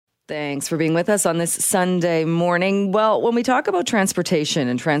Thanks for being with us on this Sunday morning. Well, when we talk about transportation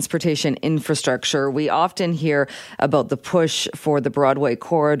and transportation infrastructure, we often hear about the push for the Broadway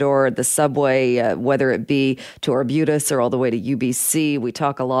corridor, the subway, whether it be to Arbutus or all the way to UBC. We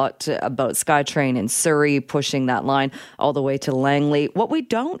talk a lot about SkyTrain in Surrey, pushing that line all the way to Langley. What we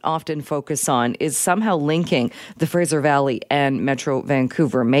don't often focus on is somehow linking the Fraser Valley and Metro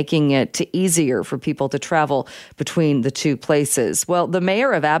Vancouver, making it easier for people to travel between the two places. Well, the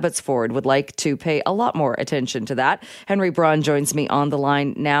mayor of Abbotsford would like to pay a lot more attention to that. Henry Braun joins me on the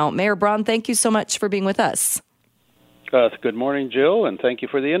line now. Mayor Braun, thank you so much for being with us. Good morning, Jill, and thank you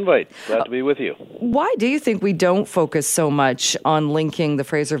for the invite. Glad to be with you. Why do you think we don't focus so much on linking the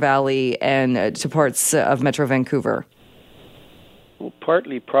Fraser Valley and to parts of Metro Vancouver? Well,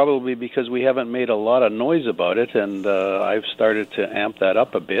 partly probably because we haven't made a lot of noise about it, and I've started to amp that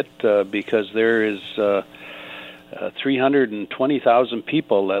up a bit because there is 320,000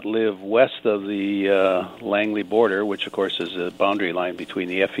 people that live west of the Langley border, which of course is a boundary line between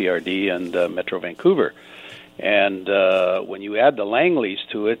the FERD and Metro Vancouver. And when you add the Langleys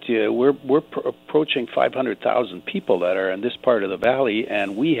to it, we're approaching 500,000 people that are in this part of the valley,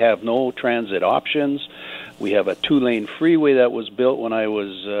 and we have no transit options. We have a 2-lane freeway that was built when I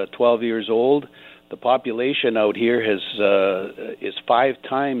was 12 years old. The population out here is 5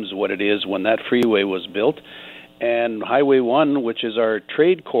 times what it is when that freeway was built. And Highway 1, which is our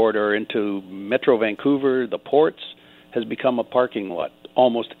trade corridor into Metro Vancouver, the ports, has become a parking lot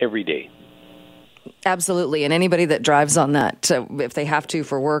almost every day. Absolutely. And anybody that drives on that, if they have to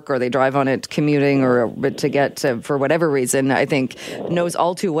for work or they drive on it commuting or to get for whatever reason, I think knows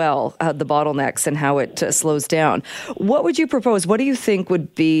all too well the bottlenecks and how it slows down. What would you propose? What do you think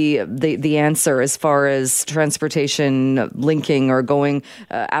would be the answer as far as transportation linking or going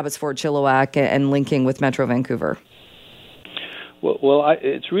Abbotsford, Chilliwack and linking with Metro Vancouver? Well,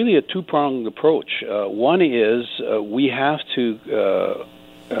 it's really a two-pronged approach. One is we have to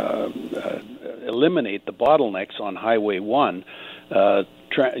eliminate the bottlenecks on Highway 1.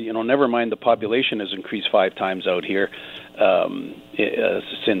 Never mind the population has increased 5 times out here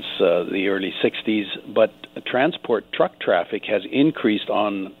since the early 60s, but transport truck traffic has increased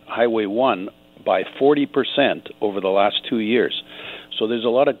on Highway 1 by 40% over the last 2 years. So there's a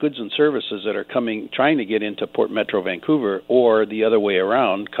lot of goods and services that are trying to get into Port Metro Vancouver, or the other way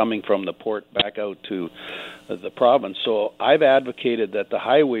around, coming from the port back out to the province. So I've advocated that the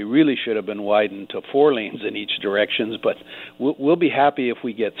highway really should have been widened to 4 lanes in each direction, but we'll be happy if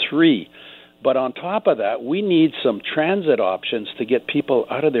we get 3. But on top of that, we need some transit options to get people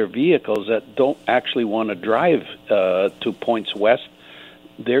out of their vehicles that don't actually want to drive to points west.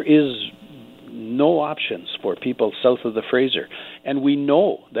 There is no options for people south of the Fraser. And we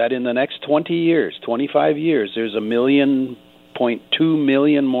know that in the next 20 years, 25 years, there's 1.2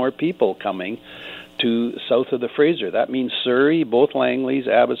 million more people coming to south of the Fraser. That means Surrey, both Langleys,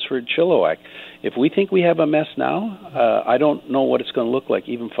 Abbotsford, Chilliwack. If we think we have a mess now, I don't know what it's going to look like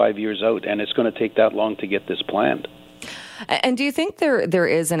even 5 years out, and it's going to take that long to get this planned. And do you think there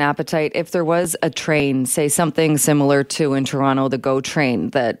is an appetite, if there was a train, say something similar to in Toronto, the GO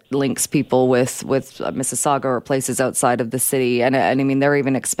train that links people with Mississauga or places outside of the city, and I mean, they're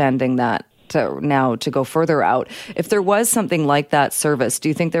even expanding that now to go further out. If there was something like that service, do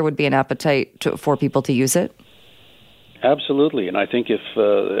you think there would be an appetite for people to use it? Absolutely, and I think if,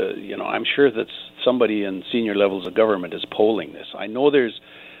 I'm sure that somebody in senior levels of government is polling this. I know there's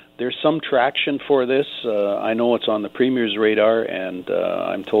some traction for this. I know it's on the Premier's radar, and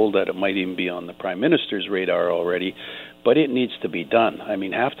I'm told that it might even be on the Prime Minister's radar already, but it needs to be done. I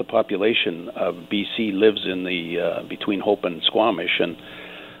mean, half the population of BC lives in the between Hope and Squamish, and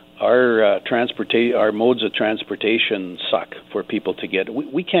our modes of transportation suck for people to get.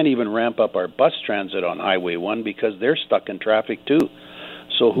 We can't even ramp up our bus transit on Highway 1 because they're stuck in traffic too.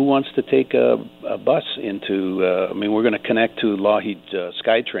 So who wants to take a bus into, we're going to connect to Lougheed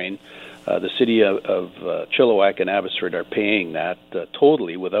SkyTrain. The city of Chilliwack and Abbotsford are paying that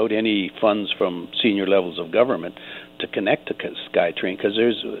totally without any funds from senior levels of government to connect to SkyTrain because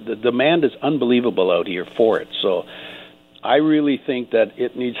the demand is unbelievable out here for it. So I really think that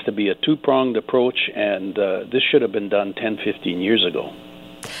it needs to be a two-pronged approach, and this should have been done 10, 15 years ago.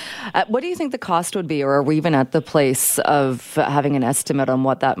 What do you think the cost would be, or are we even at the place of having an estimate on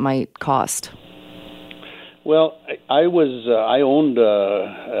what that might cost? Well, I owned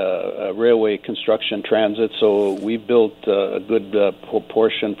a railway construction transit, so we built a good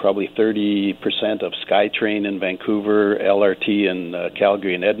proportion, probably 30% of SkyTrain in Vancouver, LRT in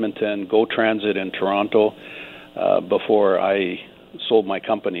Calgary and Edmonton, GO Transit in Toronto, before I sold my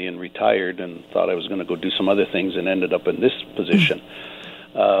company and retired and thought I was going to go do some other things and ended up in this position.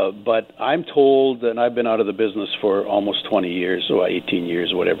 But I'm told, and I've been out of the business for almost 20 years, or 18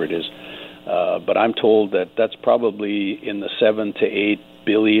 years, whatever it is, but I'm told that that's probably in the 7 to 8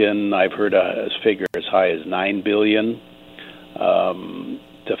 billion. I've heard a figure as high as 9 billion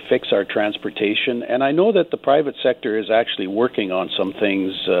to fix our transportation. And I know that the private sector is actually working on some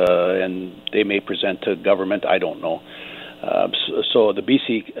things, and they may present to government. I don't know. So the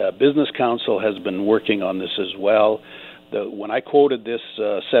BC Business Council has been working on this as well. When I quoted this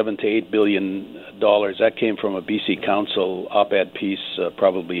 $7 to $8 billion, that came from a BC Council op-ed piece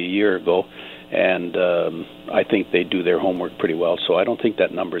probably a year ago, and I think they do their homework pretty well. So I don't think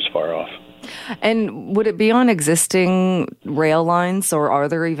that number's far off. And would it be on existing rail lines, or are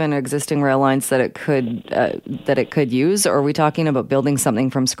there even existing rail lines that it could use, or are we talking about building something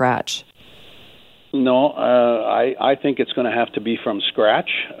from scratch? No, I think it's going to have to be from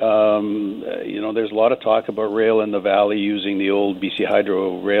scratch. There's a lot of talk about rail in the valley using the old BC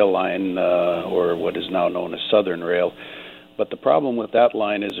Hydro rail line, or what is now known as Southern Rail. But the problem with that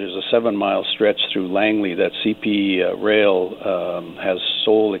line is there's a 7-mile stretch through Langley that CP Rail has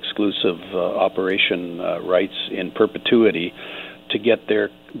sole exclusive operation rights in perpetuity to get their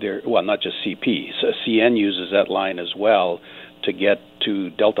well, not just CP. So CN uses that line as well to get to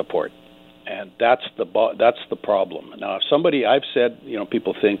Deltaport. And that's the problem. Now, if I've said,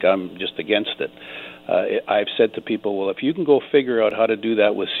 people think I'm just against it. I've said to people, well, if you can go figure out how to do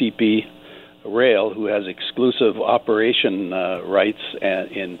that with CP Rail, who has exclusive operation rights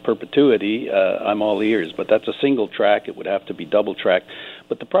in perpetuity, I'm all ears. But that's a single track. It would have to be double track.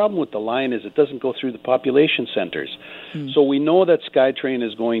 But the problem with the line is it doesn't go through the population centers. So we know that SkyTrain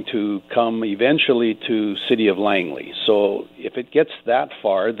is going to come eventually to City of Langley. So if it gets that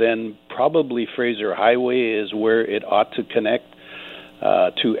far, then probably Fraser Highway is where it ought to connect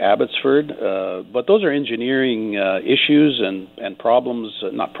to Abbotsford. But those are engineering issues and problems,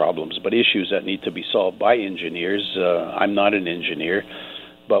 not problems, but issues that need to be solved by engineers. I'm not an engineer.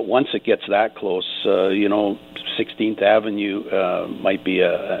 But once it gets that close, 16th Avenue might be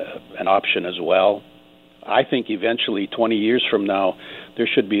an option as well. I think eventually, 20 years from now, there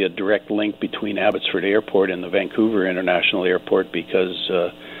should be a direct link between Abbotsford Airport and the Vancouver International Airport, because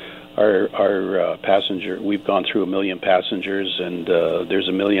our passenger, we've gone through 1 million passengers, and there's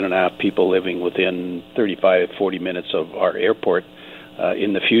 1.5 million people living within 40 minutes of our airport.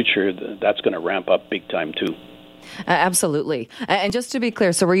 In the future, that's going to ramp up big time too. Absolutely. And just to be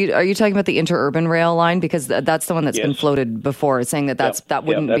clear, so are you talking about the interurban rail line? Because that's the one that's been floated before, saying that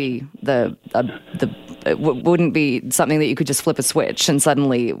wouldn't be wouldn't be something that you could just flip a switch and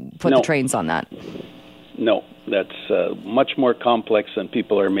suddenly put the trains on that. No, that's much more complex than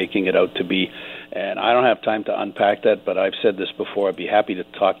people are making it out to be. And I don't have time to unpack that, but I've said this before. I'd be happy to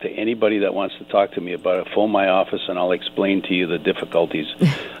talk to anybody that wants to talk to me about it. Phone my office, and I'll explain to you the difficulties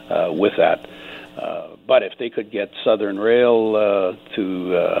with that. But if they could get Southern Rail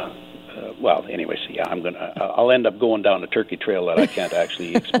anyways, I'll end up going down a turkey trail that I can't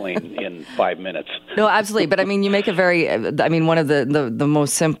actually explain in 5 minutes. No, absolutely. But I mean, you make a one of the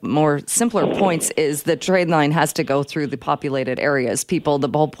more simpler points is the train line has to go through the populated areas. The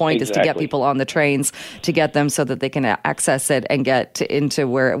whole point is to get people on the trains, to get them so that they can access it and get into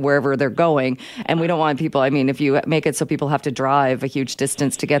wherever they're going. And we don't want people, if you make it so people have to drive a huge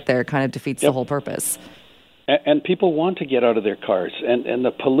distance to get there, it kind of defeats the whole purpose. And people want to get out of their cars, and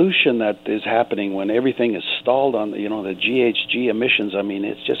the pollution that is happening when everything is stalled on the GHG emissions.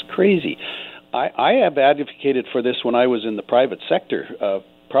 It's just crazy. I have advocated for this when I was in the private sector,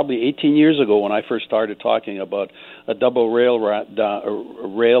 probably 18 years ago when I first started talking about a double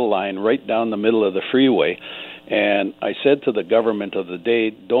rail line right down the middle of the freeway. And I said to the government of the day,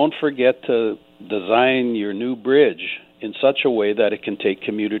 don't forget to design your new bridge in such a way that it can take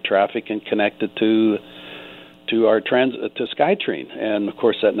commuter traffic and connect it to SkyTrain, and of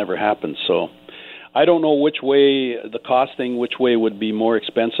course that never happened. So I don't know which way would be more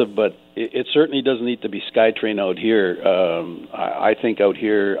expensive, but it certainly doesn't need to be SkyTrain out here. I think out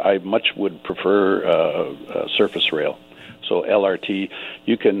here I much would prefer surface rail. So LRT,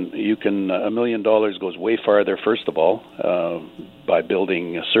 you can $1 million goes way farther. First of all, by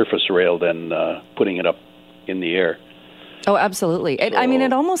building a surface rail than putting it up in the air. Oh, absolutely.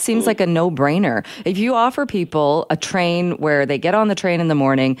 It almost seems like a no-brainer. If you offer people a train where they get on the train in the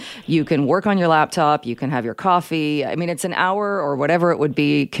morning, you can work on your laptop, you can have your coffee. It's an hour or whatever it would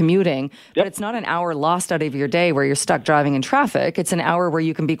be commuting, but it's not an hour lost out of your day where you're stuck driving in traffic. It's an hour where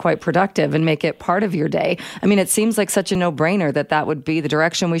you can be quite productive and make it part of your day. It seems like such a no-brainer that would be the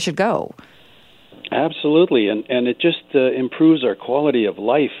direction we should go. Absolutely, and it just improves our quality of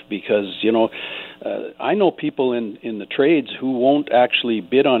life because, I know people in the trades who won't actually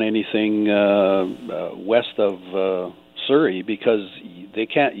bid on anything west of Surrey because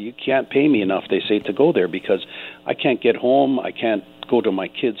you can't pay me enough, they say, to go there because I can't get home, I can't go to my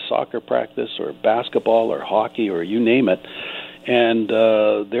kids' soccer practice or basketball or hockey or you name it, and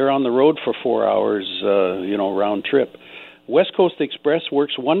they're on the road for 4 hours, round trip. West Coast Express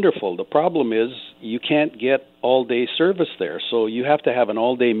works wonderful. The problem is you can't get all-day service there, so you have to have an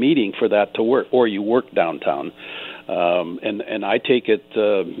all-day meeting for that to work, or you work downtown. And I take it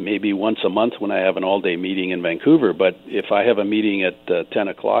maybe once a month when I have an all-day meeting in Vancouver, but if I have a meeting at 10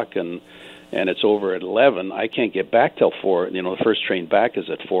 o'clock and it's over at 11, I can't get back till 4. The first train back is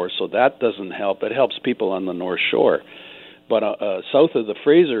at 4, so that doesn't help. It helps people on the North Shore. But south of the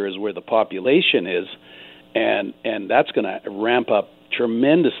Fraser is where the population is, and that's going to ramp up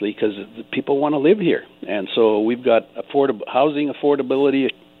tremendously because people want to live here. And so we've got housing affordability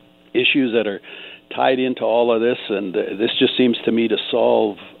issues that are tied into all of this, and this just seems to me to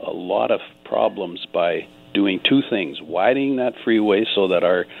solve a lot of problems by doing two things: widening that freeway so that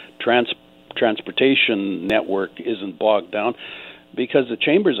our transportation network isn't bogged down, because the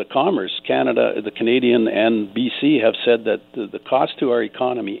Chambers of Commerce, Canada, the Canadian, and BC have said that the cost to our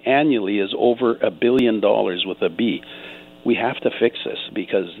economy annually is over $1 billion with a B. We have to fix this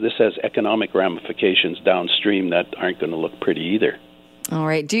because this has economic ramifications downstream that aren't going to look pretty either. All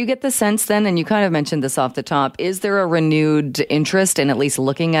right. Do you get the sense then, and you kind of mentioned this off the top, is there a renewed interest in at least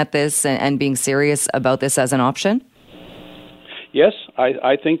looking at this and being serious about this as an option? Yes,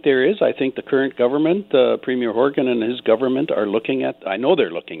 I think there is. I think the current government, Premier Horgan and his government are looking at, I know they're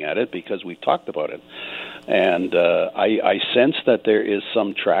looking at it because we've talked about it. And I sense that there is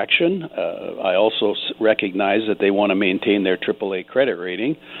some traction. I also recognize that they want to maintain their AAA credit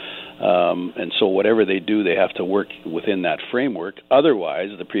rating. And so whatever they do, they have to work within that framework. Otherwise,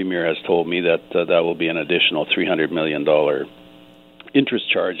 the Premier has told me that that will be an additional $300 million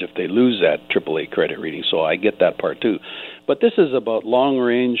interest charge if they lose that AAA credit rating. So I get that part too. But this is about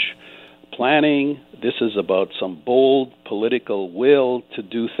long-range planning. This is about some bold political will to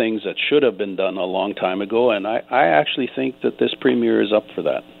do things that should have been done a long time ago. And I actually think that this Premier is up for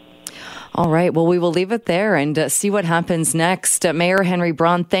that. All right. Well, we will leave it there and see what happens next. Mayor Henry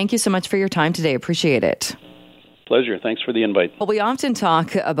Braun, thank you so much for your time today. Appreciate it. Pleasure. Thanks for the invite. Well, we often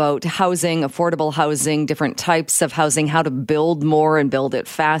talk about housing, affordable housing, different types of housing, how to build more and build it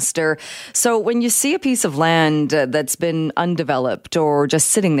faster. So when you see a piece of land that's been undeveloped or just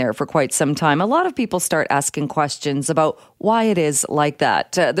sitting there for quite some time, a lot of people start asking questions about why it is like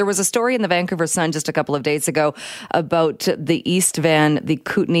that. There was a story in the Vancouver Sun just a couple of days ago about the the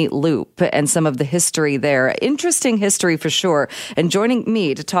Kootenay Loop, and some of the history there. Interesting history for sure. And joining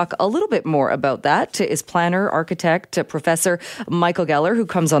me to talk a little bit more about that is planner, architect, Professor Michael Geller, who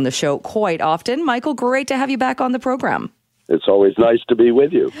comes on the show quite often. Michael, great to have you back on the program. It's always nice to be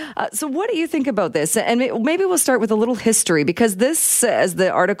with you. So what do you think about this? And maybe we'll start with a little history, because this, as the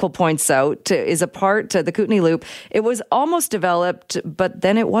article points out, is a part, the Kootenay Loop. It was almost developed, but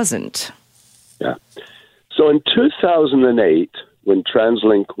then it wasn't. Yeah. So in 2008, when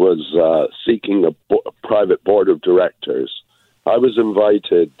TransLink was seeking a private board of directors, I was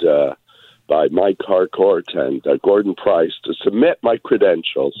invited by Mike Harcourt and Gordon Price to submit my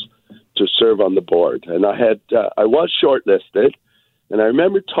credentials to serve on the board. And I was shortlisted, and I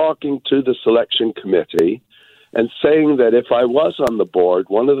remember talking to the selection committee and saying that if I was on the board,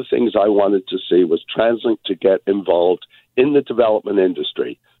 one of the things I wanted to see was TransLink to get involved in the development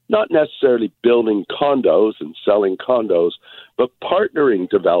industry, not necessarily building condos and selling condos, but partnering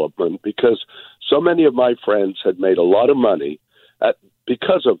development, because so many of my friends had made a lot of money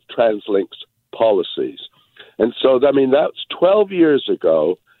because of TransLink's policies. And so, that was 12 years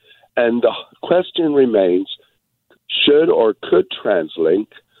ago, and the question remains, should or could TransLink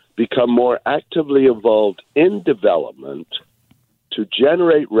become more actively involved in development to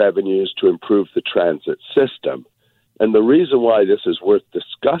generate revenues to improve the transit system? And the reason why this is worth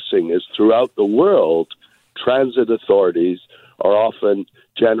discussing is throughout the world, transit authorities are often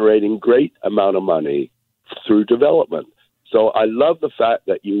generating great amount of money through development. So I love the fact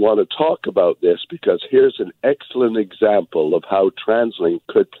that you want to talk about this, because here's an excellent example of how TransLink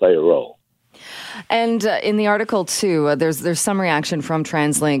could play a role. And in the article, too, there's some reaction from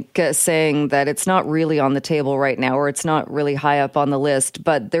TransLink saying that it's not really on the table right now, or it's not really high up on the list,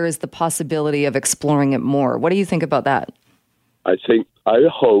 but there is the possibility of exploring it more. What do you think about that? I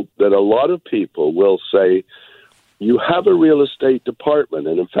hope that a lot of people will say, you have a real estate department,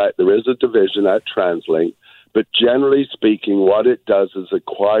 and in fact, there is a division at TransLink, but generally speaking, what it does is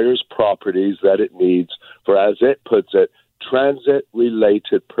acquires properties that it needs for, as it puts it,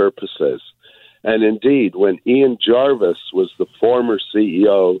 transit-related purposes. And indeed, when Ian Jarvis was the former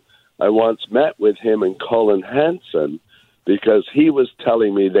CEO, I once met with him and Colin Hanson because he was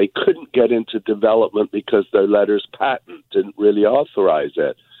telling me they couldn't get into development because their letters patent didn't really authorize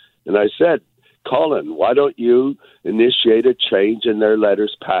it. And I said, Colin, why don't you initiate a change in their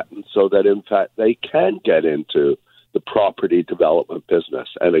letters patent so that, in fact, they can get into the property development business?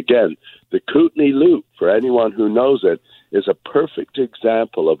 And again, the Kootenay Loop, for anyone who knows it, is a perfect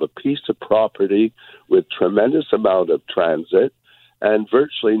example of a piece of property with tremendous amount of transit and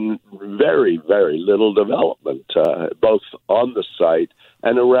virtually very, very little development, both on the site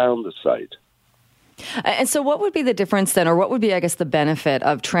and around the site. And so what would be the difference then, or what would be, I guess, the benefit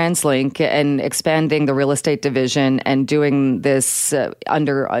of TransLink and expanding the real estate division and doing this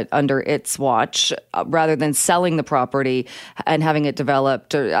under its watch rather than selling the property and having it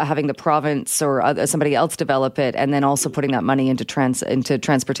developed, or having the province or somebody else develop it and then also putting that money into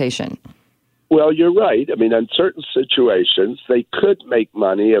transportation? Well, you're right. I mean, in certain situations, they could make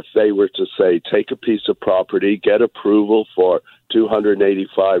money if they were to, say, take a piece of property, get approval for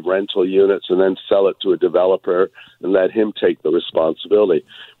 285 rental units, and then sell it to a developer and let him take the responsibility.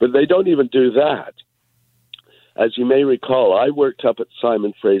 But they don't even do that. As you may recall, I worked up at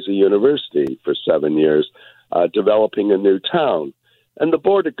Simon Fraser University for 7 years, developing a new town. And the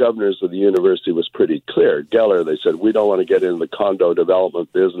Board of Governors of the university was pretty clear. Geller, they said, we don't want to get into the condo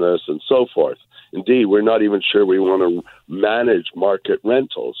development business and so forth. Indeed, we're not even sure we want to manage market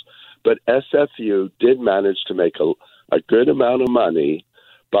rentals. But SFU did manage to make a good amount of money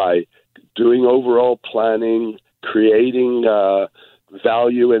by doing overall planning, creating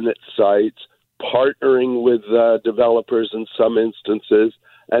value in its sites, partnering with developers in some instances,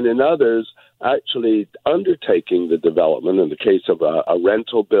 and in others, actually undertaking the development in the case of a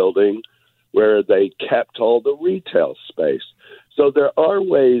rental building where they kept all the retail space. So there are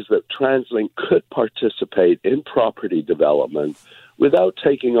ways that TransLink could participate in property development without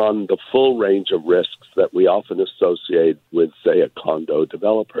taking on the full range of risks that we often associate with, say, a condo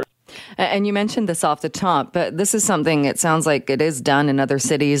developer. And you mentioned this off the top, but this is something, it sounds like it is done in other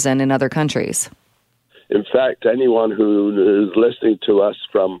cities and in other countries. In fact, anyone who is listening to us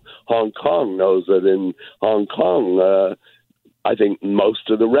from Hong Kong knows that in Hong Kong, I think most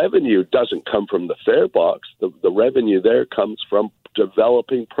of the revenue doesn't come from the fare box. The revenue there comes from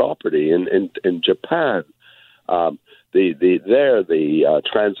developing property. In Japan, the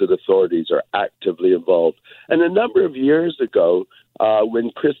transit authorities are actively involved. And a number of years ago,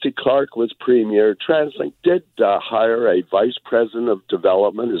 when Christy Clark was premier, TransLink did hire a vice president of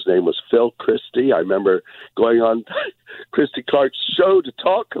development. His name was Phil Christie. I remember going on Christy Clark's show to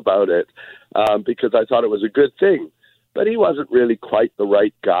talk about it because I thought it was a good thing. But he wasn't really quite the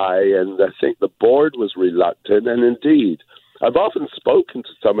right guy, and I think the board was reluctant. And indeed, I've often spoken to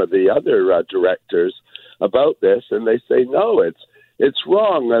some of the other directors about this, and they say, no, it's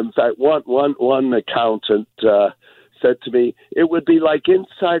wrong. In fact, one accountant said to me, it would be like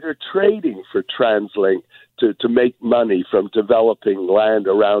insider trading for TransLink to make money from developing land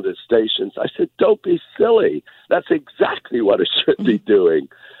around its stations. I said, don't be silly. That's exactly what it should be doing.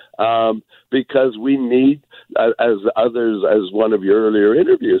 Because we need, as one of your earlier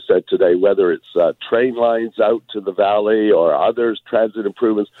interviews said today, whether it's train lines out to the valley or others transit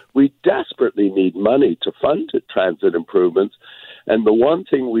improvements, we desperately need money to fund transit improvements. And the one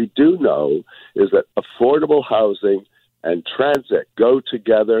thing we do know is that affordable housing and transit go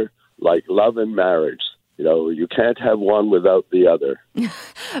together like love and marriage. You know, you can't have one without the other.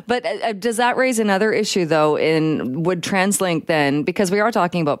 But does that raise another issue, though, would TransLink then, because we are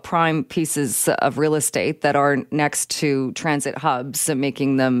talking about prime pieces of real estate that are next to transit hubs,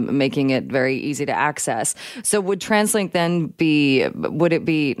 making it very easy to access. So would TransLink then would it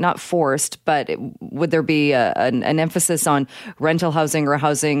be not forced, but would there be an emphasis on rental housing or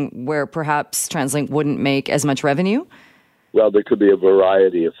housing where perhaps TransLink wouldn't make as much revenue? Well, there could be a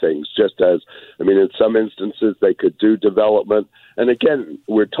variety of things, just as, in some instances they could do development. And again,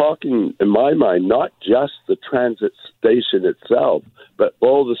 we're talking, in my mind, not just the transit station itself, but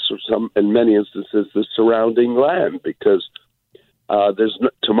in many instances, the surrounding land, because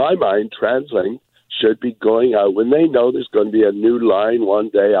to my mind, TransLink should be going out when they know there's going to be a new line one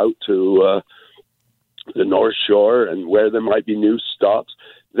day out to the North Shore and where there might be new stops.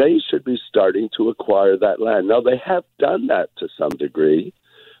 They should be starting to acquire that land. Now, they have done that to some degree,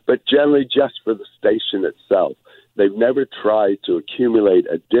 but generally just for the station itself. They've never tried to accumulate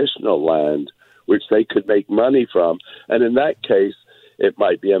additional land which they could make money from. And in that case, it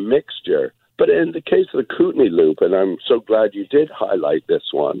might be a mixture. But in the case of the Kootenay Loop, and I'm so glad you did highlight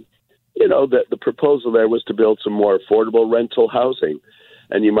this one, the proposal there was to build some more affordable rental housing.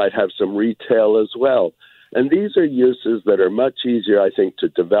 and you might have some retail as well. And these are uses that are much easier, I think, to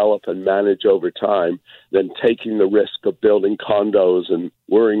develop and manage over time than taking the risk of building condos and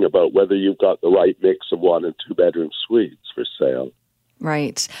worrying about whether you've got the right mix of 1- and 2-bedroom suites for sale.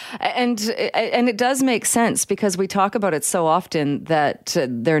 Right. And it does make sense because we talk about it so often that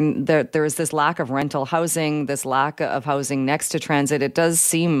there is this lack of rental housing, this lack of housing next to transit. It does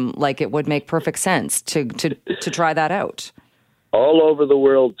seem like it would make perfect sense to try that out. All over the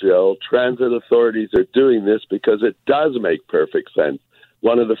world, Jill, transit authorities are doing this because it does make perfect sense.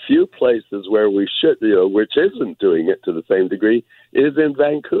 One of the few places where we should, which isn't doing it to the same degree, is in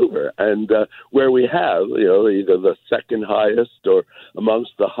Vancouver, and where we have, either the second highest or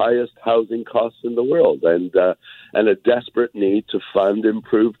amongst the highest housing costs in the world, and a desperate need to fund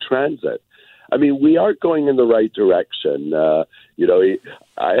improved transit. I mean, we are going in the right direction. I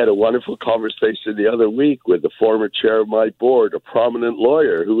had a wonderful conversation the other week with the former chair of my board, a prominent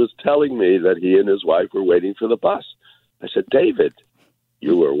lawyer, who was telling me that he and his wife were waiting for the bus. I said, David,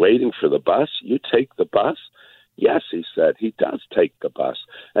 you were waiting for the bus? You take the bus? Yes, he said, he does take the bus.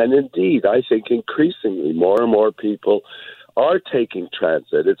 And indeed, I think increasingly more and more people are taking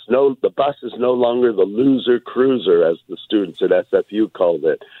transit. The bus is no longer the loser cruiser, as the students at SFU called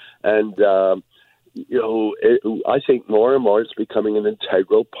it. And, I think more and more it's becoming an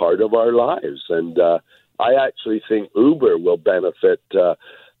integral part of our lives. And I actually think Uber will benefit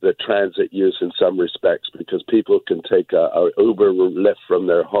the transit use in some respects because people can take a Uber lift from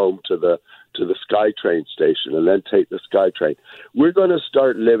their home to the SkyTrain station and then take the SkyTrain. We're going to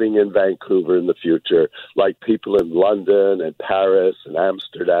start living in Vancouver in the future like people in London and Paris and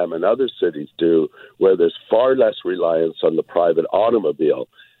Amsterdam and other cities do, where there's far less reliance on the private automobile.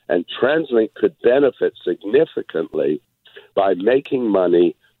 And TransLink could benefit significantly by making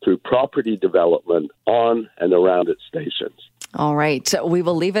money through property development on and around its stations. All right. We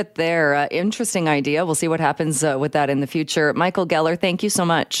will leave it there. Interesting idea. We'll see what happens with that in the future. Michael Geller, thank you so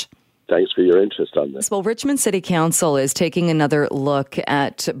much. Thanks for your interest on this. Well, Richmond City Council is taking another look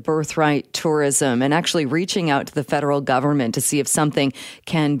at birthright tourism and actually reaching out to the federal government to see if something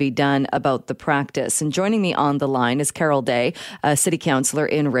can be done about the practice. And joining me on the line is Carol Day, a city councillor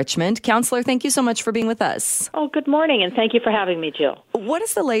in Richmond. Councillor, thank you so much for being with us. Oh, good morning, and thank you for having me, Jill. What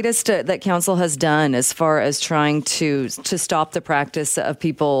is the latest that council has done as far as trying to stop the practice of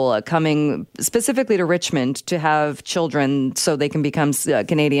people coming specifically to Richmond to have children so they can become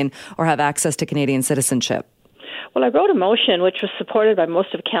Canadian or have access to Canadian citizenship? Well, I wrote a motion which was supported by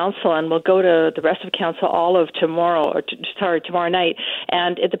most of council and will go to the rest of council all of tomorrow night.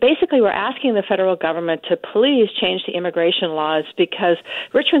 And basically we're asking the federal government to please change the immigration laws because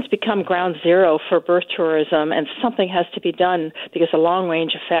Richmond's become ground zero for birth tourism and something has to be done because the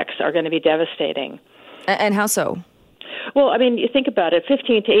long-range effects are going to be devastating. And how so? Well, I mean, you think about it,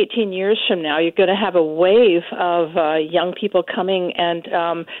 15 to 18 years from now, you're going to have a wave of young people coming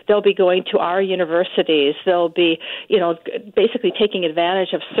and they'll be going to our universities. They'll be, basically taking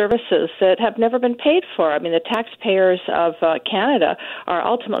advantage of services that have never been paid for. I mean, the taxpayers of Canada are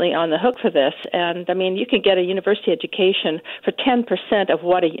ultimately on the hook for this. And, I mean, you can get a university education for 10% of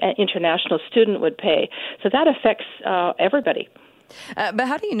what an international student would pay. So that affects everybody. But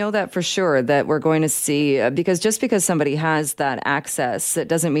how do you know that for sure that we're going to see, because just because somebody has that access, it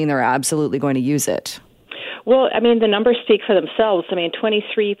doesn't mean they're absolutely going to use it? Well, I mean, the numbers speak for themselves. I mean,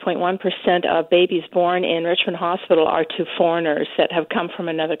 23.1% of babies born in Richmond Hospital are to foreigners that have come from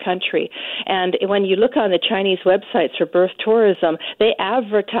another country. And when you look on the Chinese websites for birth tourism, they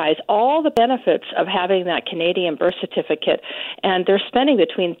advertise all the benefits of having that Canadian birth certificate. And they're spending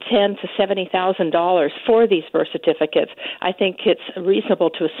between $10,000 to $70,000 for these birth certificates. I think it's reasonable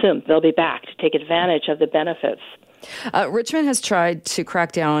to assume they'll be back to take advantage of the benefits. Richmond has tried to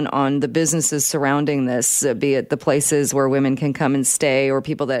crack down on the businesses surrounding this, be it the places where women can come and stay or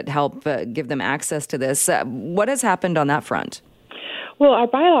people that help give them access to this. What has happened on that front? Well, our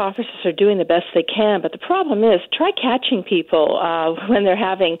bylaw officers are doing the best they can, but the problem is try catching people when they're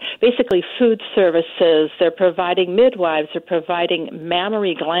having basically food services. They're providing midwives. They're providing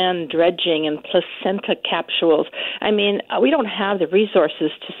mammary gland dredging and placenta capsules. I mean, we don't have the resources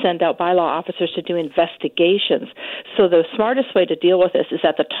to send out bylaw officers to do investigations. So the smartest way to deal with this is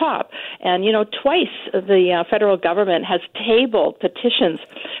at the top. And, twice the federal government has tabled petitions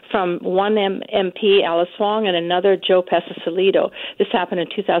from one MP, Alice Wong, and another, Joe Pescasolido. This happened in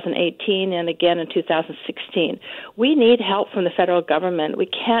 2018 and again in 2016. We need help from the federal government. We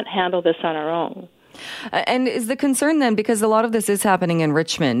can't handle this on our own. And is the concern then, because a lot of this is happening in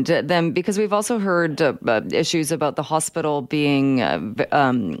Richmond, then because we've also heard issues about the hospital being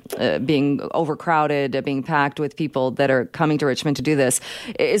overcrowded, being packed with people that are coming to Richmond to do this.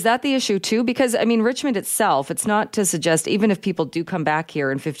 Is that the issue too? Because, I mean, Richmond itself, it's not to suggest, even if people do come back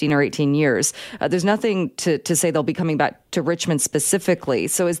here in 15 or 18 years, there's nothing to say they'll be coming back to Richmond specifically.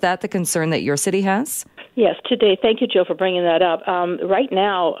 So is that the concern that your city has? Yes, today. Thank you, Jill, for bringing that up. Right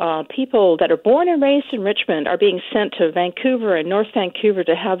now, people that are born and raised in Richmond are being sent to Vancouver and North Vancouver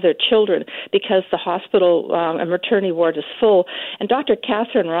to have their children because the hospital and maternity ward is full. And Dr.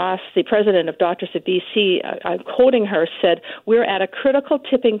 Catherine Ross, the president of Doctors of BC, I'm quoting her, said, "We're at a critical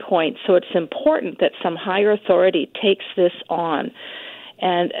tipping point, so it's important that some higher authority takes this on."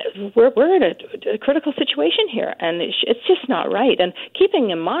 And we're in a critical situation here, and it's just not right. And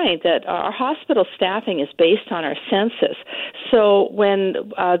keeping in mind that our hospital staffing is based on our census, so when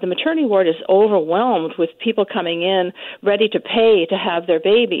the maternity ward is overwhelmed with people coming in ready to pay to have their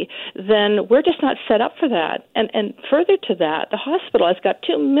baby, then we're just not set up for that. And further to that, the hospital has got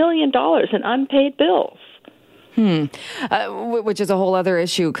 $2 million in unpaid bills. Which is a whole other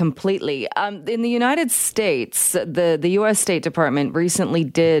issue completely. In the United States, the U.S. State Department recently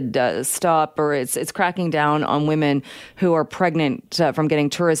did stop, or it's cracking down on women who are pregnant from getting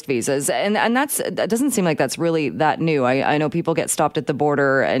tourist visas. And that doesn't seem like that's really that new. I know people get stopped at the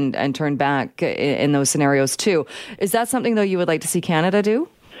border and turned back in those scenarios too. Is that something, though, you would like to see Canada do?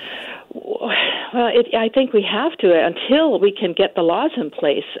 Well, I think we have to until we can get the laws in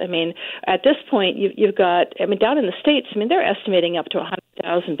place. I mean, at this point, you've got, down in the States, they're estimating up to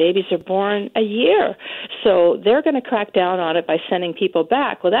 100,000 babies are born a year. So they're going to crack down on it by sending people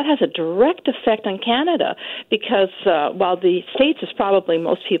back. Well, that has a direct effect on Canada because while the States is probably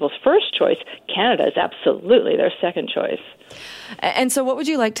most people's first choice, Canada is absolutely their second choice. And so what would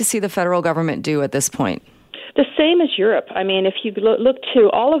you like to see the federal government do at this point? The same as Europe. If you look to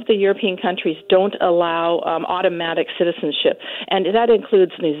all of the European countries don't allow automatic citizenship, and that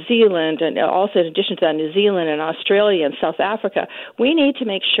includes New Zealand, and also in addition to that, New Zealand and Australia and South Africa. We need to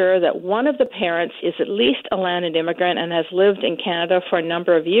make sure that one of the parents is at least a landed immigrant and has lived in Canada for a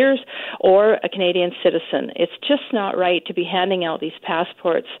number of years, or a Canadian citizen. It's just not right to be handing out these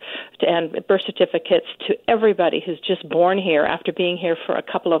passports and birth certificates to everybody who's just born here after being here for a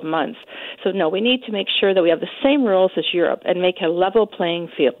couple of months. So no, we need to make sure that we have the same rules as Europe and make a level playing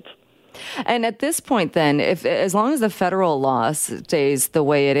field. And at this point, then, as long as the federal law stays the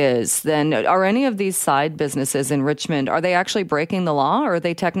way it is, then are any of these side businesses in Richmond, are they actually breaking the law, or are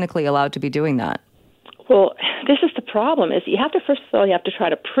they technically allowed to be doing that? Well, this is the problem, is you have to, first of all, you have to try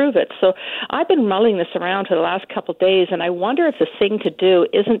to prove it. So I've been mulling this around for the last couple of days, and I wonder if the thing to do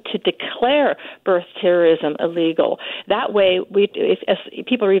isn't to declare birth tourism illegal. That way, as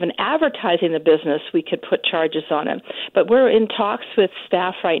people are even advertising the business, we could put charges on it. But we're in talks with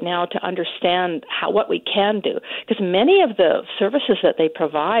staff right now to understand what we can do, because many of the services that they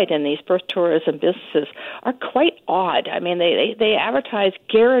provide in these birth tourism businesses are quite odd. They advertise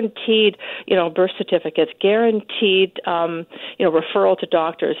guaranteed, birth certificates, guaranteed, referral to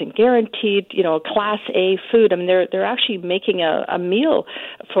doctors, and guaranteed, Class A food. They're actually making a meal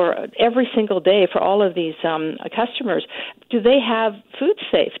for every single day for all of these customers. Do they have food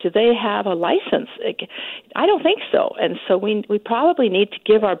safe? Do they have a license? I don't think so. And so we probably need to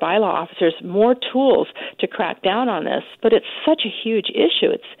give our bylaw officers more tools to crack down on this. But it's such a huge issue.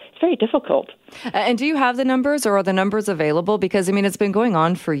 It's very difficult. And do you have the numbers, or are the numbers available? Because, it's been going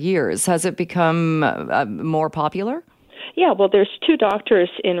on for years. Has it become more popular? Yeah, well, there's two doctors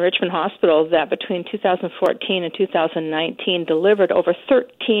in Richmond Hospital that between 2014 and 2019 delivered over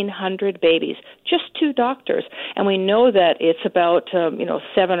 1,300 babies. Just two doctors. And we know that it's about,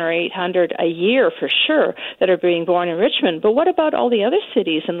 700 or 800 a year for sure that are being born in Richmond. But what about all the other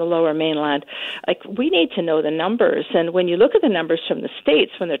cities in the Lower Mainland? We need to know the numbers. And when you look at the numbers from the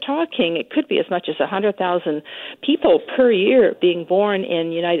States, when they're talking, it could be as much as 100,000 people per year being born in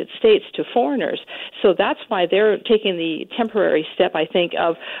the United States to foreigners. So that's why they're taking the temporary step, I think,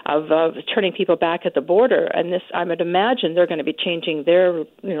 of turning people back at the border. And this, I would imagine, they're going to be changing their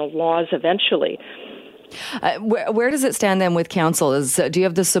laws eventually. Where does it stand then with council? Do you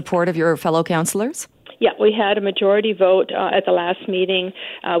have the support of your fellow councillors? Yeah, we had a majority vote at the last meeting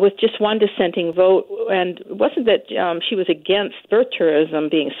with just one dissenting vote. And it wasn't that she was against birth tourism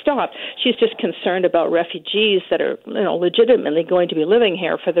being stopped. She's just concerned about refugees that are legitimately going to be living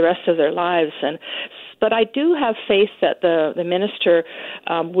here for the rest of their lives. And But I do have faith that the minister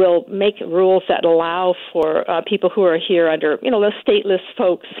will make rules that allow for people who are here under, the stateless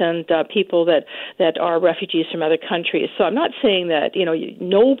folks and people that are refugees from other countries. So I'm not saying that,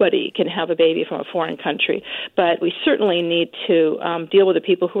 nobody can have a baby from a foreign country, but we certainly need to deal with the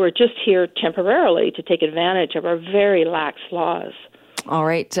people who are just here temporarily to take advantage of our very lax laws. All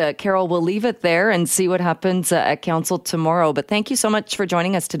right, Carol, we'll leave it there and see what happens at Council tomorrow. But thank you so much for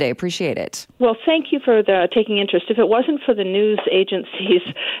joining us today. Appreciate it. Well, thank you for taking interest. If it wasn't for the news agencies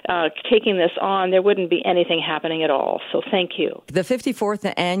taking this on, there wouldn't be anything happening at all. So thank you. The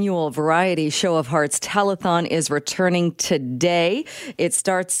 54th annual Variety Show of Hearts Telethon is returning today. It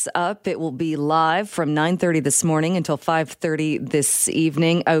starts up. It will be live from 9:30 this morning until 5:30 this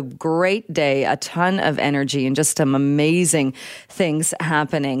evening. A great day, a ton of energy, and just some amazing things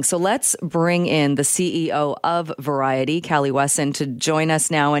happening. So let's bring in the CEO of Variety, Cally Wesson, to join us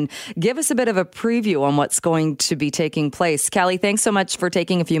now and give us a bit of a preview on what's going to be taking place. Cally, thanks so much for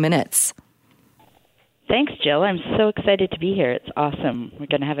taking a few minutes. Thanks, Jill. I'm so excited to be here. It's awesome. We're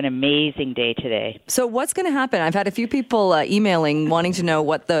going to have an amazing day today. So what's going to happen? I've had a few people emailing wanting to know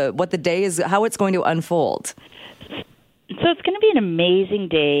what the day is, how it's going to unfold. So it's going to be an amazing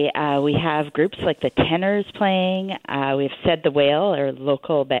day. We have groups like the Tenors playing. We have Said the Whale, our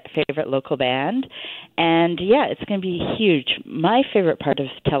favorite local band. And, it's going to be huge. My favorite part of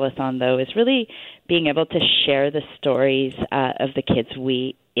Telethon, though, is really being able to share the stories of the kids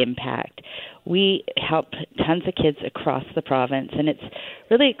we impact. We help tons of kids across the province, and it's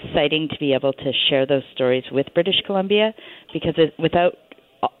really exciting to be able to share those stories with British Columbia, because without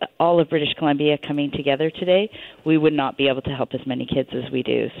all of British Columbia coming together today, we would not be able to help as many kids as we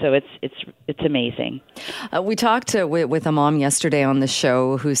do. So it's amazing. We talked with a mom yesterday on the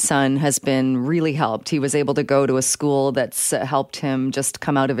show whose son has been really helped. He was able to go to a school that's helped him just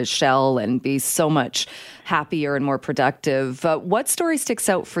come out of his shell and be so much happier and more productive. What story sticks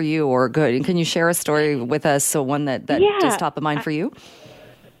out for you, or good? Can you share a story with us, so one that is top of mind for you?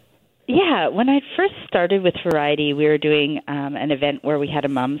 Yeah, when I first started with Variety, we were doing an event where we had a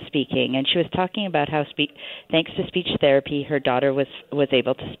mom speaking, and she was talking about how, thanks to speech therapy, her daughter was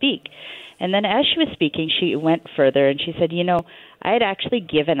able to speak. And then as she was speaking, she went further, and she said, I had actually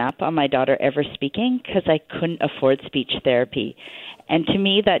given up on my daughter ever speaking because I couldn't afford speech therapy. And to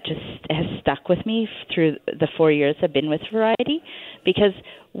me, that just has stuck with me through the 4 years I've been with Variety, because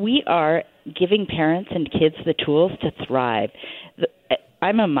we are giving parents and kids the tools to thrive.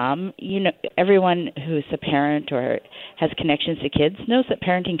 I'm a mom. Everyone who's a parent or has connections to kids knows that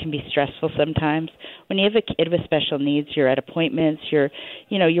parenting can be stressful sometimes. When you have a kid with special needs, you're at appointments, you're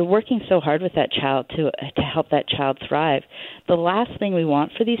working so hard with that child to help that child thrive. The last thing we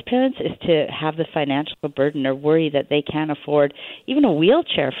want for these parents is to have the financial burden or worry that they can't afford even a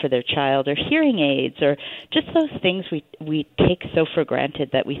wheelchair for their child, or hearing aids, or just those things we take so for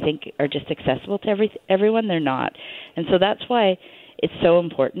granted that we think are just accessible to everyone. They're not. And so that's why it's so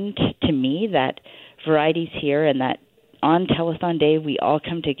important to me that Variety's here, and that on Telethon Day we all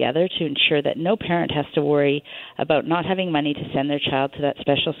come together to ensure that no parent has to worry about not having money to send their child to that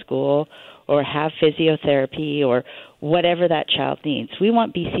special school or have physiotherapy or whatever that child needs. We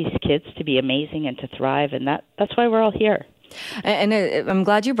want BC's kids to be amazing and to thrive, and that's why we're all here. And I'm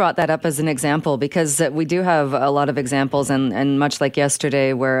glad you brought that up as an example, because we do have a lot of examples, and much like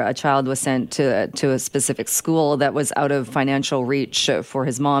yesterday, where a child was sent to a specific school that was out of financial reach for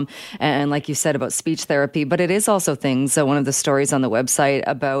his mom, and like you said about speech therapy, but it is also things, one of the stories on the website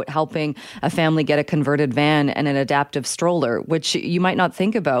about helping a family get a converted van and an adaptive stroller, which you might not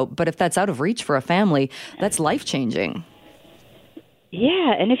think about, but if that's out of reach for a family, that's life-changing.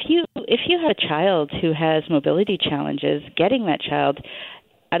 Yeah, and if you have a child who has mobility challenges, getting that child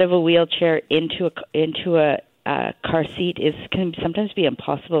out of a wheelchair into a car seat can sometimes be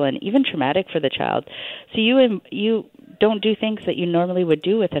impossible and even traumatic for the child. So you don't do things that you normally would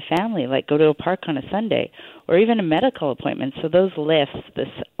do with a family, like go to a park on a Sunday, or even a medical appointment. So those lifts,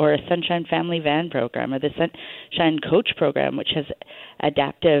 or a Sunshine Family Van program, or the Sunshine Coach program, which has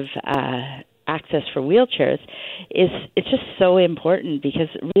adaptive access for wheelchairs, it's just so important, because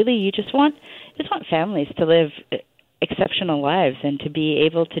really you just want families to live exceptional lives and to be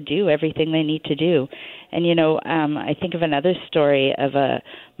able to do everything they need to do. And I think of another story of a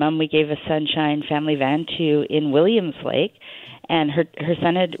mom we gave a Sunshine Family Van to in Williams Lake, and her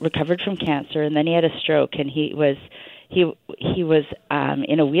son had recovered from cancer, and then he had a stroke, and he was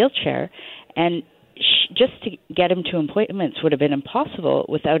in a wheelchair, and just to get him to appointments would have been impossible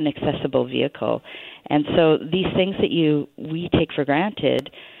without an accessible vehicle. And so these things that we take for granted,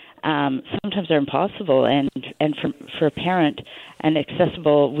 sometimes are impossible. And for a parent, an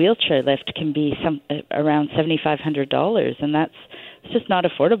accessible wheelchair lift can be around $7,500, and that's just not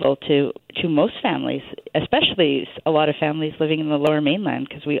affordable to most families, especially a lot of families living in the Lower Mainland,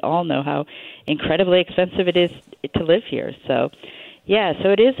 because we all know how incredibly expensive it is to live here. So, yeah, so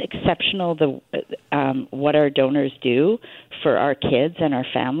it is exceptional what our donors do for our kids and our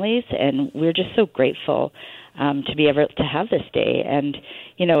families, and we're just so grateful to be able to have this day. And,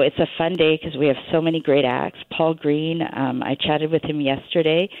 it's a fun day because we have so many great acts. Paul Green, I chatted with him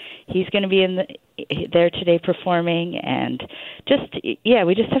yesterday. He's going to be there today performing, and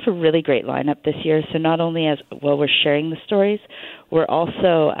we just have a really great lineup this year. So not only we're sharing the stories, we're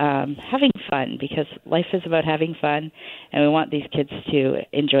also having fun, because life is about having fun, and we want these kids to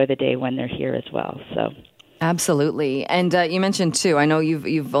enjoy the day when they're here as well. So. Absolutely. And you mentioned, too, I know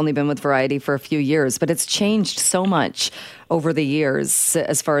you've only been with Variety for a few years, but it's changed so much over the years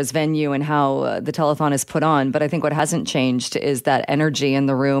as far as venue and how the telethon is put on. But I think what hasn't changed is that energy in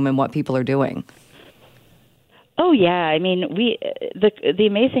the room and what people are doing. Oh, yeah. I mean, the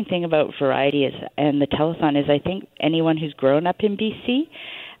amazing thing about Variety and the telethon is I think anyone who's grown up in BC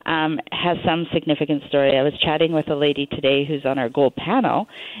has some significant story. I was chatting with a lady today who's on our gold panel,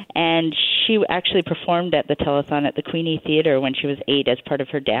 and she actually performed at the telethon at the Queenie Theatre when she was 8 as part of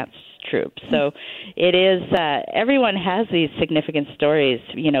her dance troupe. So it is, everyone has these significant stories,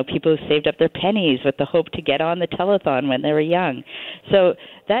 people who saved up their pennies with the hope to get on the telethon when they were young. So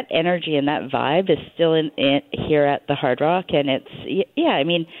that energy and that vibe is still in here at the Hard Rock, and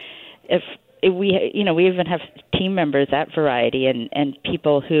we even have team members at Variety and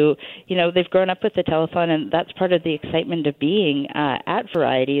people who, they've grown up with the telethon, and that's part of the excitement of being at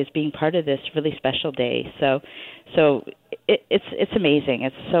Variety, is being part of this really special day. So it's amazing.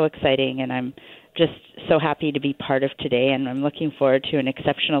 It's so exciting, and I'm just so happy to be part of today, and I'm looking forward to an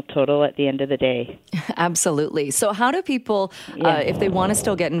exceptional total at the end of the day. Absolutely. So how do people, if they want to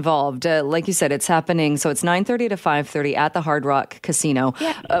still get involved, like you said, it's happening, so it's 9:30 to 5:30 at the Hard Rock Casino.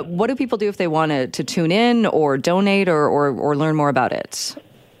 Yeah. What do people do if they want to tune in or donate or learn more about it?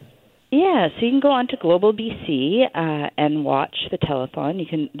 Yeah, so you can go on to Global BC and watch the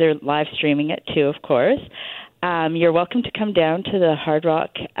telethon. They're live streaming it too, of course. You're welcome to come down to the Hard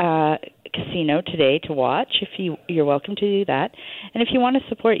Rock Casino today to watch. You're welcome to do that. And if you want to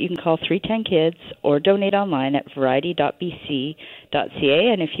support, you can call 310-KIDS or donate online at variety.bc.ca.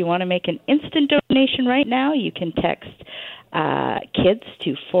 And if you want to make an instant donation right now, you can text KIDS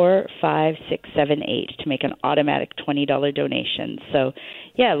to 45678 to make an automatic $20 donation. So,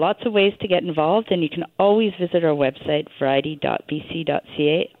 yeah, lots of ways to get involved, and you can always visit our website,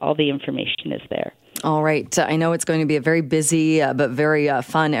 variety.bc.ca. All the information is there. All right. I know it's going to be a very busy but very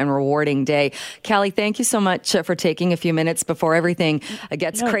fun and rewarding day. Cally, thank you so much for taking a few minutes before everything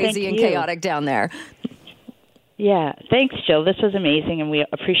gets crazy and chaotic down there. Yeah. Thanks, Jill. This was amazing, and we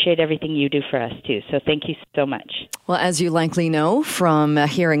appreciate everything you do for us, too. So thank you so much. Well, as you likely know from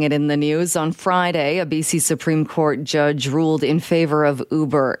hearing it in the news, on Friday, a BC Supreme Court judge ruled in favor of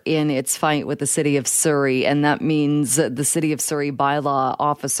Uber in its fight with the City of Surrey. And that means the City of Surrey bylaw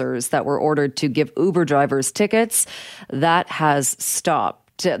officers that were ordered to give Uber drivers tickets, that has stopped.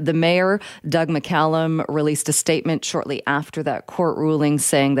 The mayor, Doug McCallum, released a statement shortly after that court ruling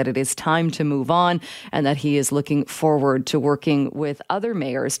saying that it is time to move on and that he is looking forward to working with other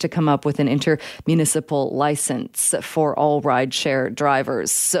mayors to come up with an intermunicipal license for all rideshare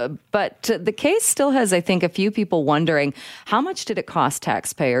drivers. But the case still has, I think, a few people wondering, how much did it cost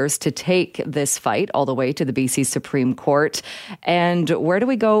taxpayers to take this fight all the way to the BC Supreme Court? And where do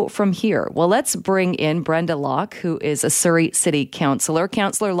we go from here? Well, let's bring in Brenda Locke, who is a Surrey City Councilor.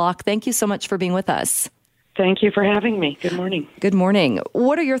 Councillor Locke, thank you so much for being with us. Thank you for having me. Good morning. Good morning.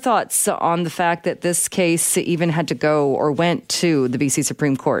 What are your thoughts on the fact that this case even had to go or went to the BC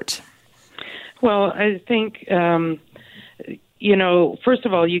Supreme Court? Well, I think, first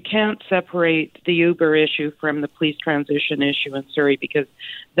of all, you can't separate the Uber issue from the police transition issue in Surrey, because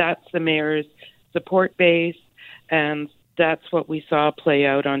that's the mayor's support base, and that's what we saw play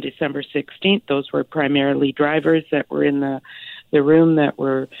out on December 16th. Those were primarily drivers that were in the room that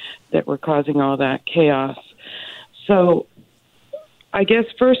were causing all that chaos. So I guess,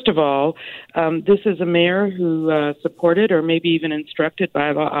 first of all, this is a mayor who supported or maybe even instructed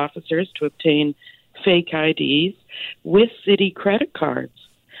bylaw officers to obtain fake IDs with city credit cards.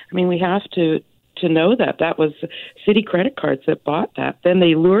 I mean, we have to know that was city credit cards that bought that. Then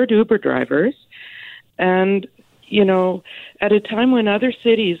they lured Uber drivers, and at a time when other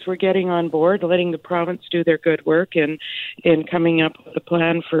cities were getting on board, letting the province do their good work in coming up with a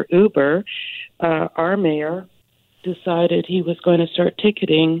plan for Uber, our mayor decided he was going to start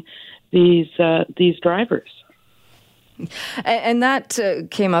ticketing these drivers. And that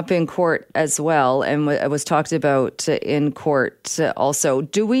came up in court as well, and was talked about in court also.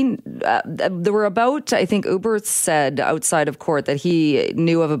 There were about, I think Uber said outside of court that he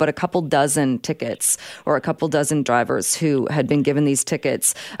knew of about a couple dozen tickets or a couple dozen drivers who had been given these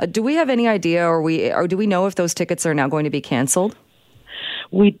tickets. Do we have any idea, or do we know if those tickets are now going to be canceled?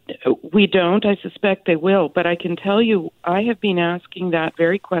 We don't. I suspect they will, but I can tell you I have been asking that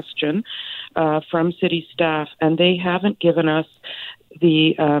very question from city staff, and they haven't given us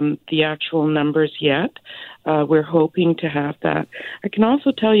the actual numbers yet. We're hoping to have that. I can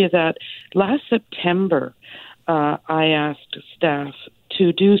also tell you that last September, I asked staff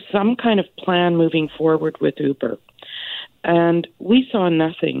to do some kind of plan moving forward with Uber, and we saw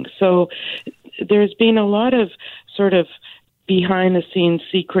nothing. So there's been a lot of sort of behind-the-scenes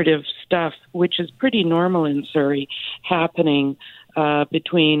secretive stuff, which is pretty normal in Surrey, happening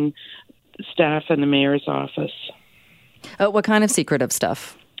between staff and the mayor's office. What kind of secretive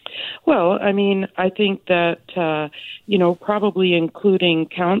stuff? Well, I mean, I think that, probably including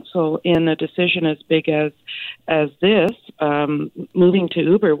council in a decision as big as this, moving to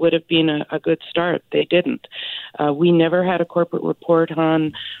Uber would have been a good start. They didn't. We never had a corporate report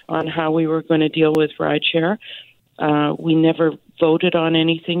on how we were going to deal with rideshare. We never voted on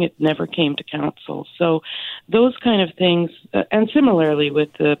anything. It never came to council. So those kind of things, and similarly with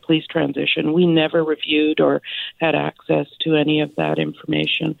the police transition, we never reviewed or had access to any of that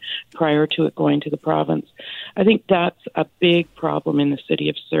information prior to it going to the province. I think that's a big problem in the city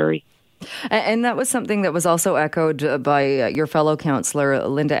of Surrey. And that was something that was also echoed by your fellow councillor,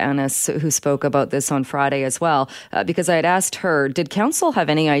 Linda Annis, who spoke about this on Friday as well, because I had asked her, did council have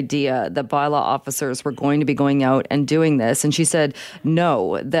any idea that bylaw officers were going to be going out and doing this? And she said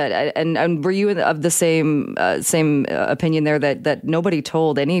no. And were you of the same opinion there that nobody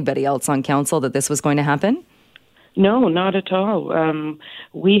told anybody else on council that this was going to happen? No, not at all.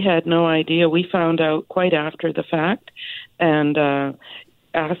 We had no idea. We found out quite after the fact, and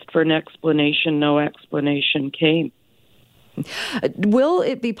asked for an explanation. No explanation came. Will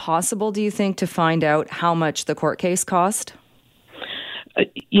it be possible, do you think, to find out how much the court case cost?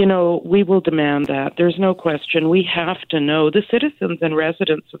 We will demand that. There's no question. We have to know. The citizens and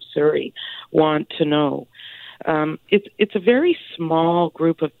residents of Surrey want to know. It's a very small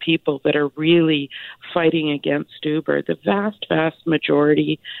group of people that are really fighting against Uber. The vast, vast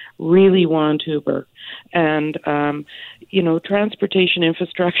majority really want Uber. And, transportation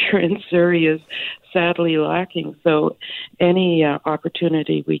infrastructure in Surrey is sadly lacking. So any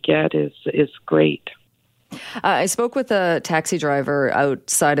opportunity we get is great. I spoke with a taxi driver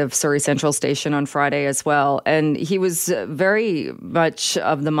outside of Surrey Central Station on Friday as well, and he was very much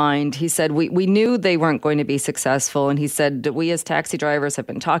of the mind. He said, we knew they weren't going to be successful, and he said, we as taxi drivers have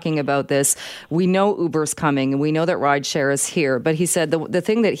been talking about this. We know Uber's coming, and we know that rideshare is here. But he said the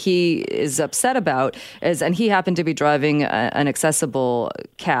thing that he is upset about is, and he happened to be driving an accessible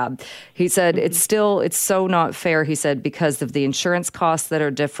cab, he said, it's so not fair, he said, because of the insurance costs that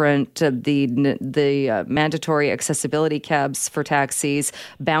are different, the mandatory accessibility cabs for taxis,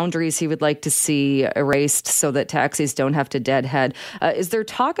 boundaries he would like to see erased so that taxis don't have to deadhead. Is there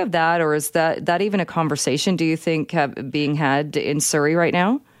talk of that, or is that even a conversation, do you think, being had in Surrey right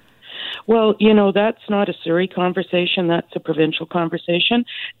now? Well, that's not a Surrey conversation. That's a provincial conversation,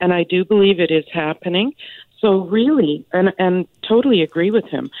 and I do believe it is happening. So really, and totally agree with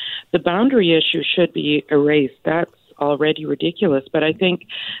him, the boundary issue should be erased. That's already ridiculous. But I think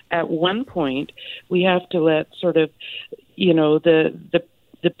at one point we have to let sort of,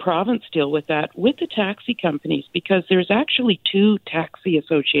 the province deal with that with the taxi companies, because there's actually two taxi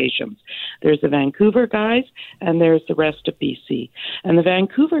associations. There's the Vancouver guys and there's the rest of BC. And the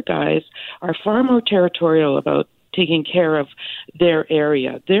Vancouver guys are far more territorial about taking care of their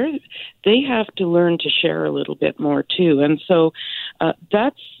area. They have to learn to share a little bit more too. And so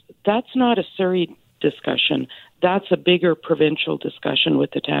that's not a Surrey discussion. That's a bigger provincial discussion with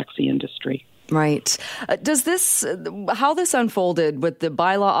the taxi industry. Right. How this unfolded with the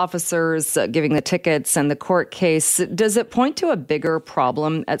bylaw officers giving the tickets and the court case, does it point to a bigger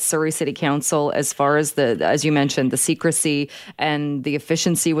problem at Surrey City Council as far as as you mentioned, the secrecy and the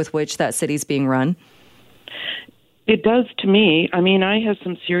efficiency with which that city's being run? It does to me. I mean, I have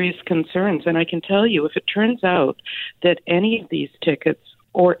some serious concerns, and I can tell you, if it turns out that any of these tickets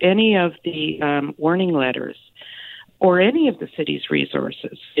or any of the warning letters or any of the city's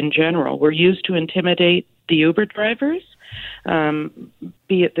resources in general were used to intimidate the Uber drivers,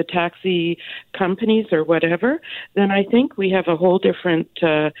 be it the taxi companies or whatever, then I think we have a whole different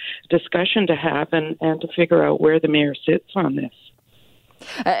discussion to have and to figure out where the mayor sits on this.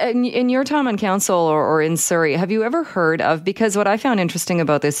 In your time on council or in Surrey, have you ever heard of, because what I found interesting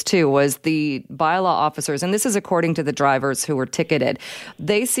about this too was the bylaw officers, and this is according to the drivers who were ticketed,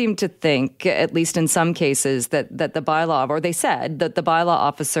 they seem to think, at least in some cases, that the bylaw, or they said that the bylaw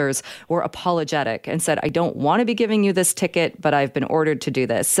officers were apologetic and said, I don't want to be giving you this ticket, but I've been ordered to do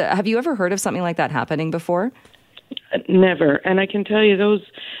this. Have you ever heard of something like that happening before? Never. And I can tell you those,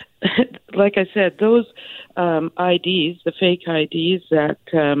 like I said, those IDs, the fake IDs that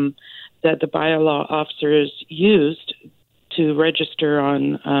the bylaw officers used to register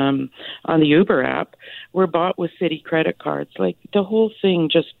on the Uber app were bought with city credit cards. Like, the whole thing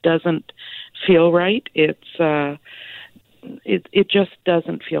just doesn't feel right. It just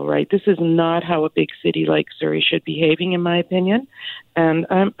doesn't feel right. This is not how a big city like Surrey should be behaving, in my opinion, and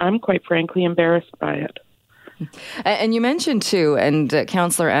I'm quite frankly embarrassed by it. And you mentioned too, and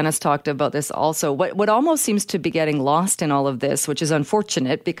Councillor Annis talked about this also, what almost seems to be getting lost in all of this, which is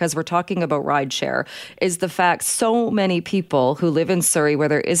unfortunate because we're talking about rideshare, is the fact so many people who live in Surrey where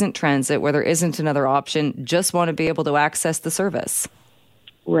there isn't transit, where there isn't another option, just want to be able to access the service.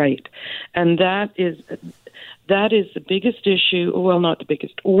 Right. And that is the biggest issue, well, not the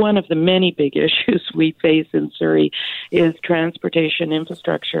biggest, one of the many big issues we face in Surrey is transportation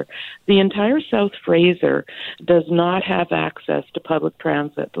infrastructure. The entire South Fraser does not have access to public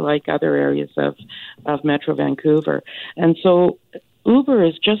transit like other areas of Metro Vancouver. And so Uber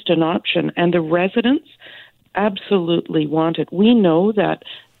is just an option, and the residents absolutely want it. We know that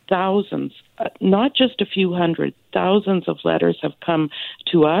thousands, not just a few hundred, thousands of letters have come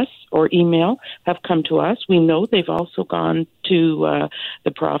to us, or email have come to us. We know they've also gone to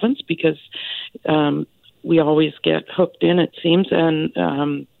the province because we always get hooked in, it seems,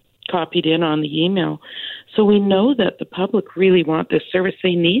 and copied in on the email. So we know that the public really want this service.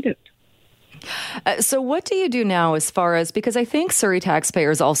 They need it. So what do you do now as far as, because I think Surrey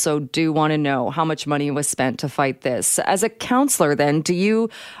taxpayers also do want to know how much money was spent to fight this. As a councillor then,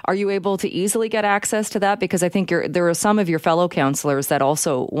 are you able to easily get access to that? Because I think there are some of your fellow councillors that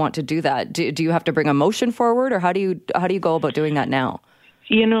also want to do that. Do you have to bring a motion forward, or how do you go about doing that now?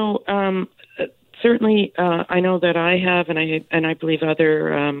 Certainly, I know that I have, and I believe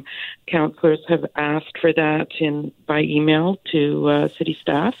other councillors have asked for that by email to city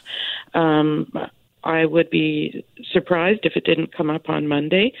staff. I would be surprised if it didn't come up on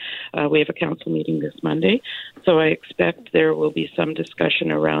Monday. We have a council meeting this Monday, so I expect there will be some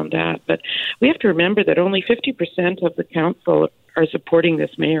discussion around that. But we have to remember that only 50% of the council are supporting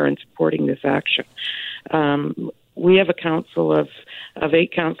this mayor and supporting this action. We have a council of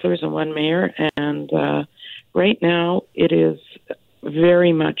 8 councillors and 1 mayor, and right now it is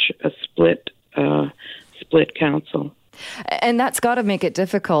very much a split council. And that's got to make it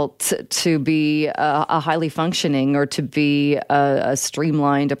difficult to be a highly functioning, or to be a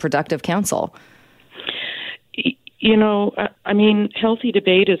streamlined, a productive council. I mean, healthy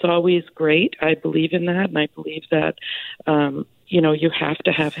debate is always great. I believe in that, and I believe that, you have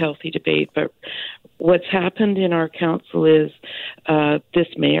to have healthy debate. But what's happened in our council is this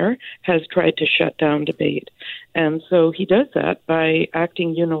mayor has tried to shut down debate. And so he does that by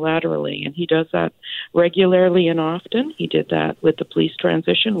acting unilaterally, and he does that regularly and often. He did that with the police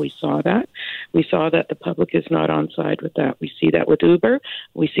transition. We saw that. We saw that the public is not on side with that. We see that with Uber.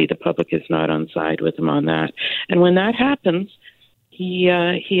 We see the public is not on side with him on that. And when that happens, he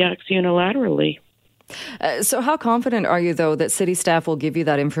acts unilaterally. So how confident are you, though, that city staff will give you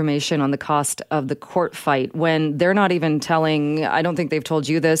that information on the cost of the court fight when they're not even telling, I don't think they've told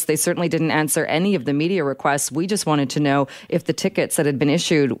you this, they certainly didn't answer any of the media requests. We just wanted to know if the tickets that had been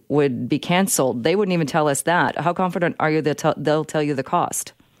issued would be cancelled. They wouldn't even tell us that. How confident are you that they'll tell you the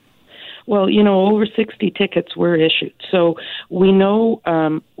cost? Well, over 60 tickets were issued, so we know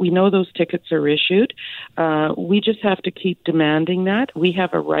those tickets are issued. We just have to keep demanding that. We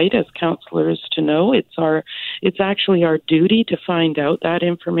have a right as councillors to know. It's actually our duty to find out that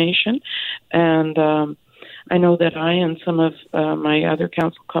information, and I know that I and some of my other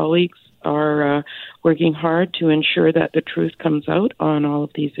council colleagues are working hard to ensure that the truth comes out on all of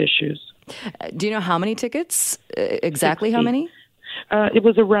these issues. Do you know how many tickets? Exactly 60. How many? It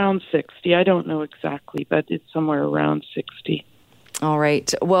was around 60. I don't know exactly, but it's somewhere around 60. All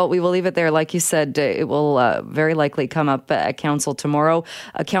right. Well, we will leave it there. Like you said, it will very likely come up at council tomorrow.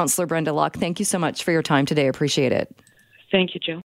 Councillor Brenda Locke, thank you so much for your time today. Appreciate it. Thank you, Jill.